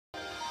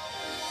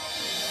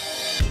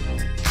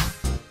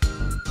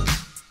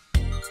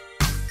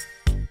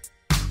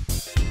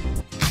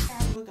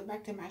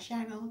back to my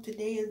channel.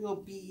 Today is going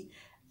to be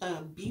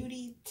a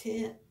beauty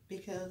tip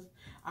because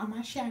on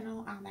my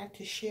channel I like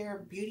to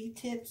share beauty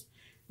tips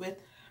with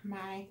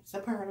my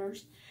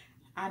supporters.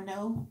 I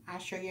know I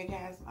show you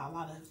guys a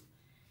lot of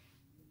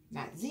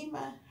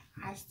Noxzema.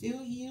 I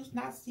still use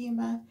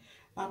Noxzema,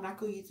 but I'm not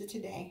going to use it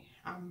today.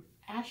 I'm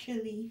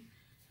actually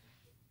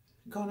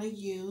going to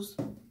use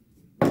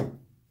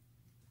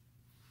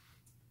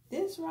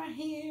this right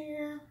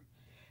here,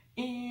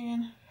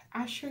 and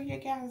I'll show you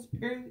guys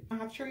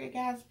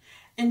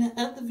in the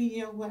other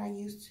video what I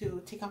used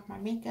to take off my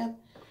makeup.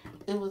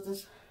 It was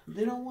this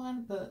little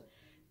one, but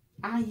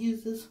I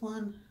use this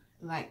one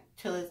like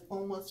till it's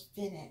almost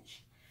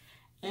finished,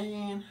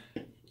 and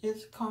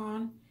it's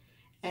called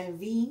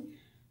Avene.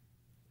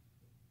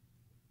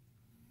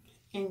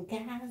 And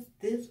guys,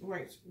 this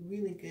works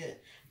really good.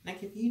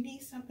 Like if you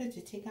need something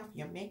to take off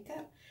your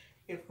makeup,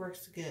 it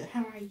works good.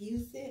 How I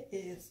use it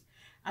is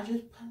I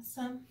just put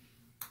some,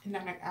 and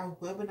then I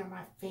rub it on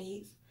my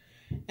face,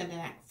 and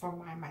then for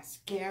my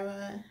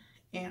mascara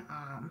and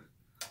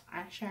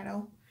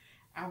eyeshadow,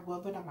 I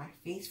rub it on my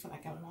face for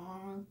like a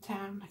long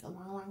time, like a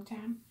long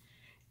time,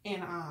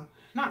 and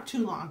not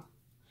too long,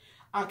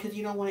 cause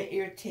you don't want to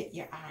irritate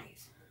your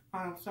eyes.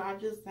 So I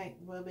just like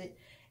rub it,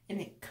 and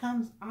it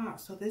comes off.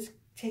 So this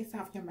takes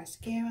off your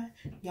mascara,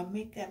 your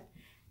makeup,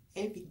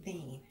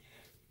 everything,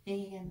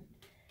 and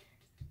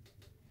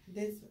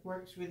this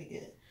works really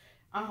good.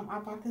 I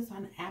bought this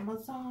on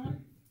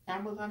Amazon.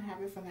 Amazon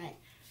have it for like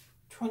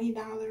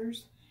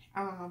 $20.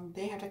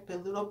 They have like the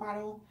little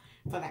bottle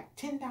for like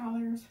 $10.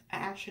 I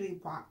actually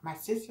bought my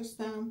sister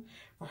some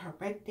for her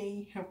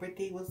birthday. Her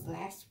birthday was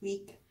last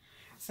week,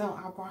 so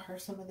I bought her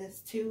some of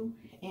this too.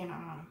 And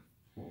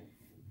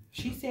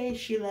she says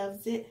she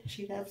loves it.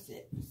 She loves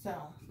it. So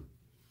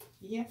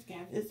yes,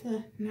 guys, it's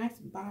a nice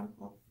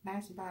bottle.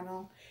 Nice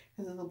bottle.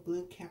 Has a little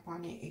blue cap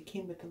on it. It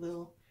came with a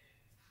little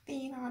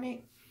thing on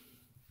it,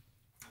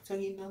 so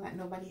you know that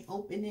nobody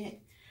opened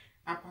it.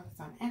 I bought this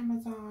on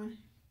Amazon.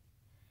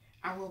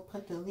 I will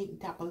put the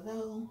link down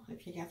below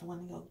if you guys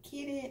want to go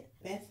get it.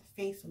 Best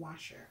face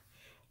washer.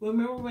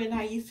 Remember when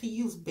I used to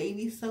use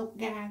baby soap,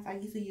 guys? I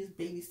used to use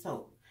baby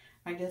soap.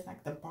 I just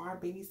like the bar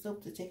baby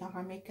soap to take off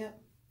my makeup.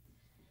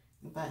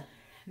 But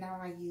now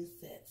I use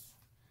this.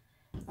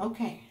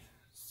 Okay,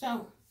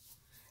 so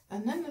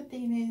another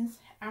thing is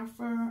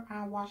after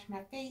I wash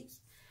my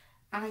face,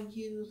 I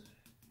use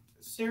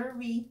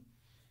CeraVe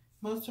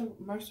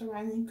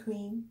moisturizing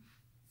cream.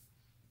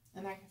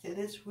 And like I said,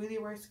 this really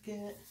works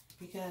good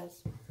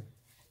because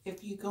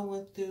if you're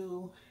going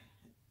through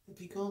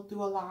a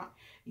lot,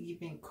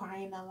 you've been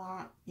crying a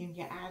lot, and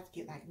your eyes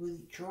get like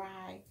really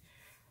dry,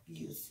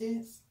 use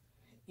this,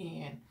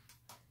 and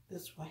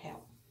this will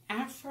help.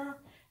 After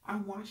I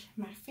wash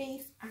my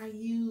face, I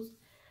use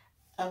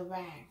a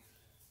rag.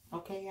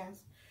 Okay,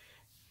 guys,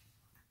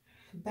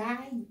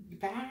 buy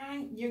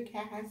your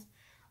guys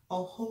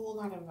a whole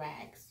lot of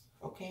rags.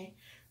 Okay,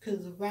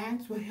 because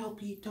rags will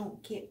help you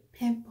don't get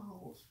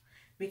pimples.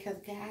 Because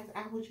guys,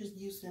 I was just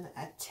using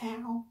a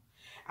towel.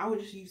 I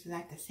was just using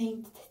like the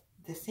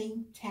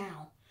same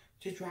towel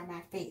to dry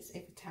my face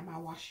every time I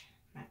wash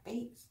my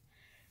face.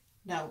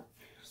 No,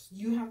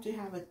 you have to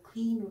have a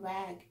clean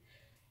rag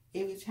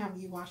every time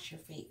you wash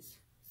your face.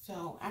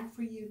 So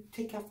after you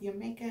take off your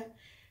makeup,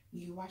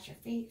 you wash your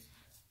face.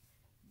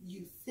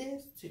 Use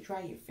this to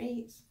dry your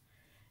face.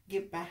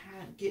 Get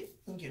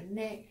in your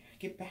neck,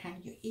 get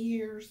behind your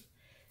ears,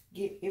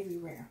 get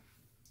everywhere.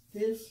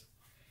 This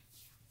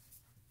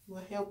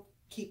will help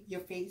keep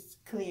your face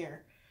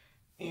clear.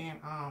 And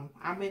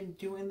I've been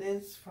doing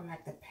this for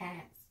like the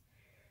past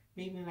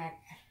maybe like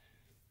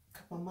a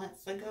couple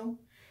months ago,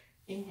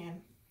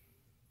 and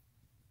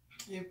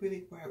it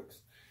really works.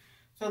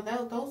 So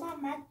those are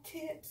my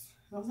tips.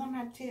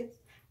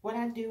 What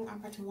I do, I'm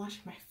about to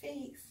wash my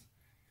face.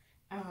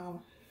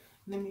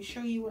 Let me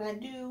show you what I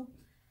do.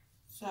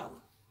 So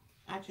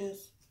I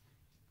just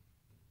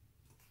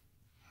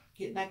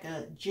get like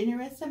a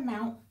generous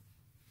amount.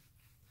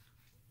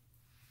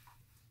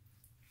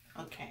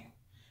 Okay,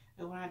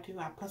 and what I do,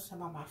 I put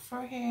some on my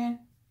forehead.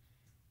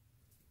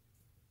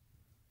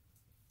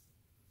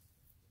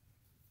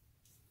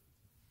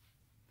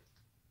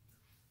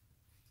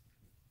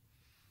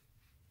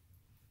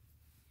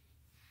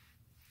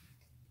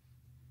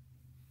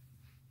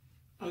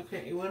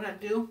 Okay, and what I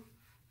do,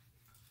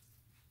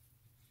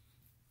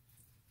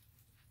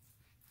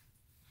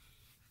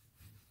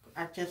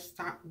 I just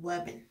start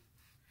rubbing.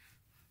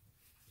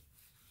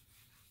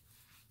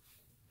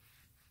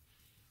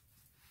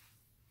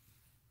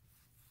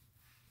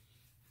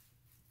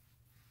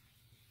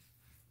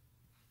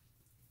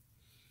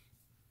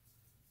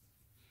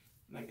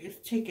 Like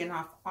it's taking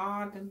off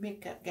all the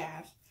makeup,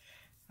 guys.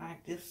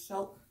 Like this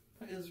soap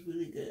is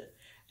really good.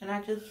 And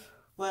I just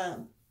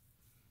rub.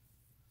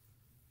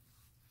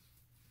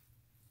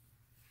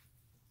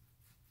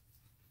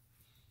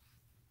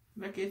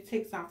 Like it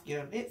takes off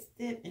your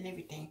lipstick and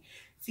everything.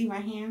 See my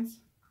hands?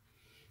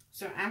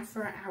 So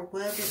after I rub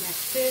it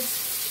like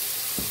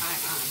this, I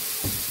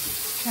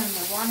turn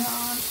the water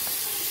on.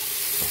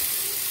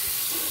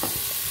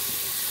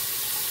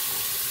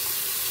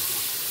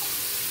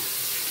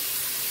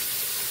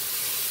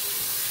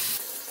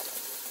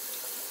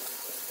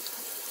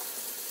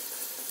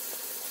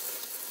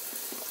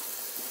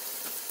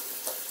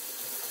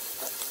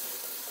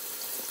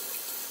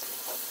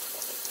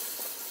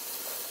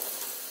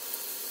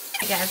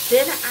 guys,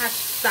 then I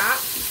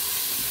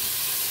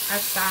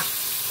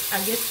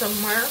get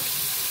some more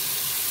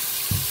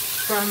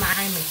from my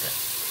eye makeup.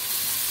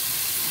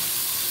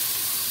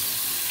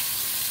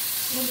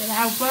 And then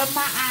I rub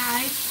my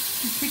eyes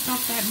to pick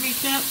up that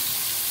makeup.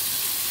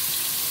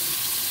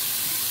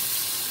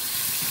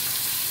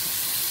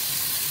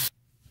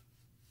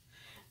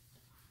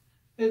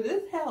 And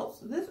this helps.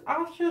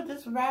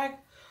 This rag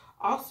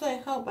also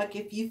helps, like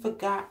if you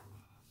forgot,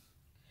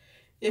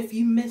 if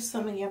you missed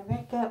some of your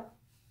makeup,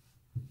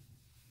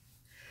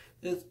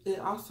 it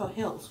also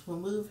helps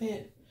remove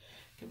it.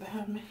 Get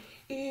behind my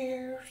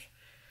ears.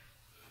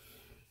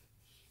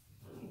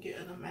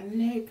 Get under my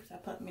neck, because I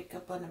put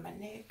makeup under my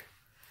neck.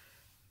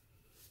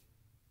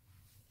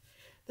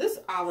 This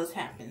always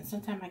happens.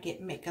 Sometimes I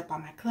get makeup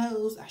on my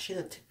clothes. I should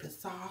have took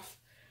this off.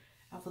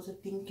 I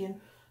wasn't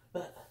thinking,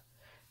 but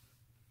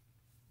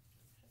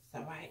it's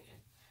alright.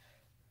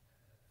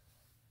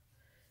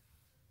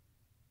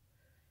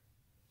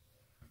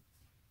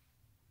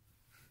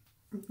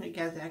 You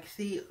guys, I can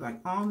see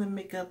like all the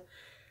makeup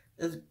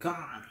is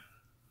gone.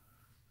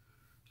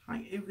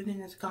 Like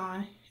everything is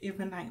gone.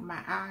 Even like my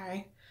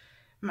eye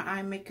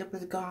makeup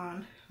is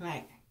gone.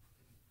 Like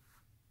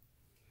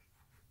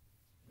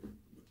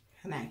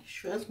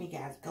trust me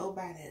guys, go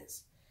buy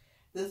this.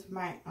 This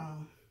might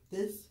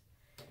this,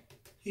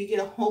 you get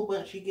a whole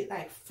bunch. You get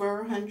like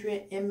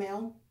 400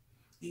 ml.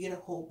 You get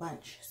a whole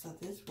bunch. So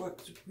this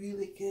works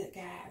really good,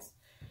 guys.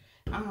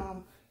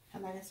 And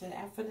like I said,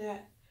 after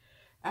that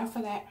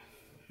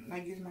I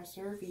use my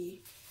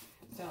CeraVe.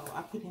 So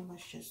I pretty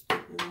much just do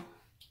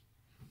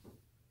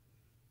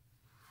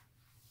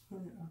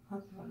on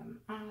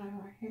my eye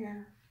right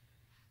here,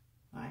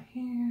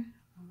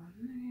 on my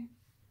neck.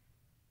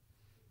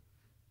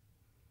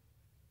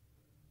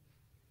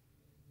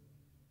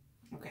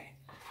 Okay.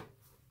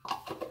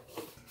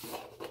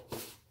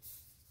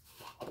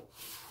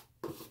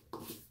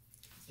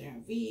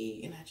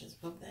 CeraVe, and I just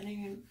rub that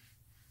in.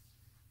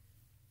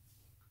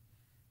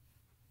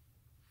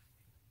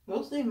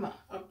 Mostly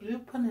I do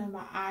put it in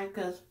my eye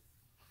because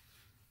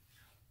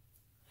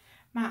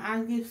my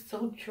eye gets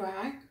so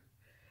dry,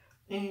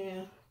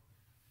 and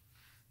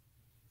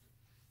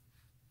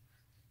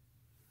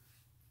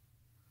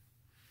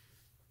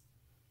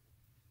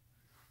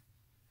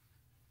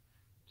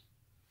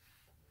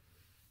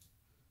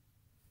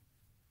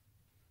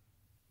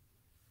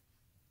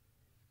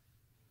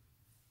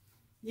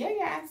yeah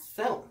guys,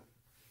 so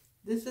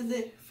this is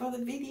it for the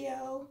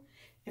video.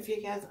 If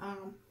you guys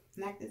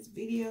like this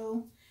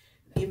video,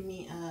 give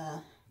me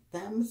a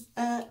thumbs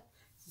up,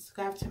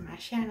 subscribe to my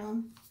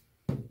channel,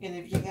 and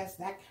if you guys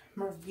like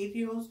more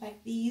videos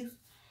like these,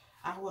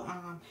 I will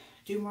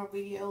do more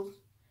videos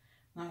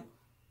like,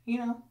 you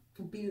know,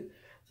 beauty.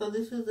 So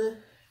this is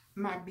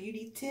my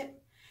beauty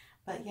tip.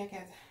 But you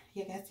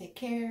guys take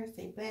care,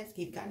 stay blessed,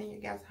 keep God in your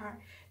guys' heart,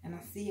 and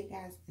I'll see you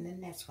guys in the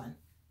next one.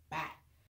 Bye.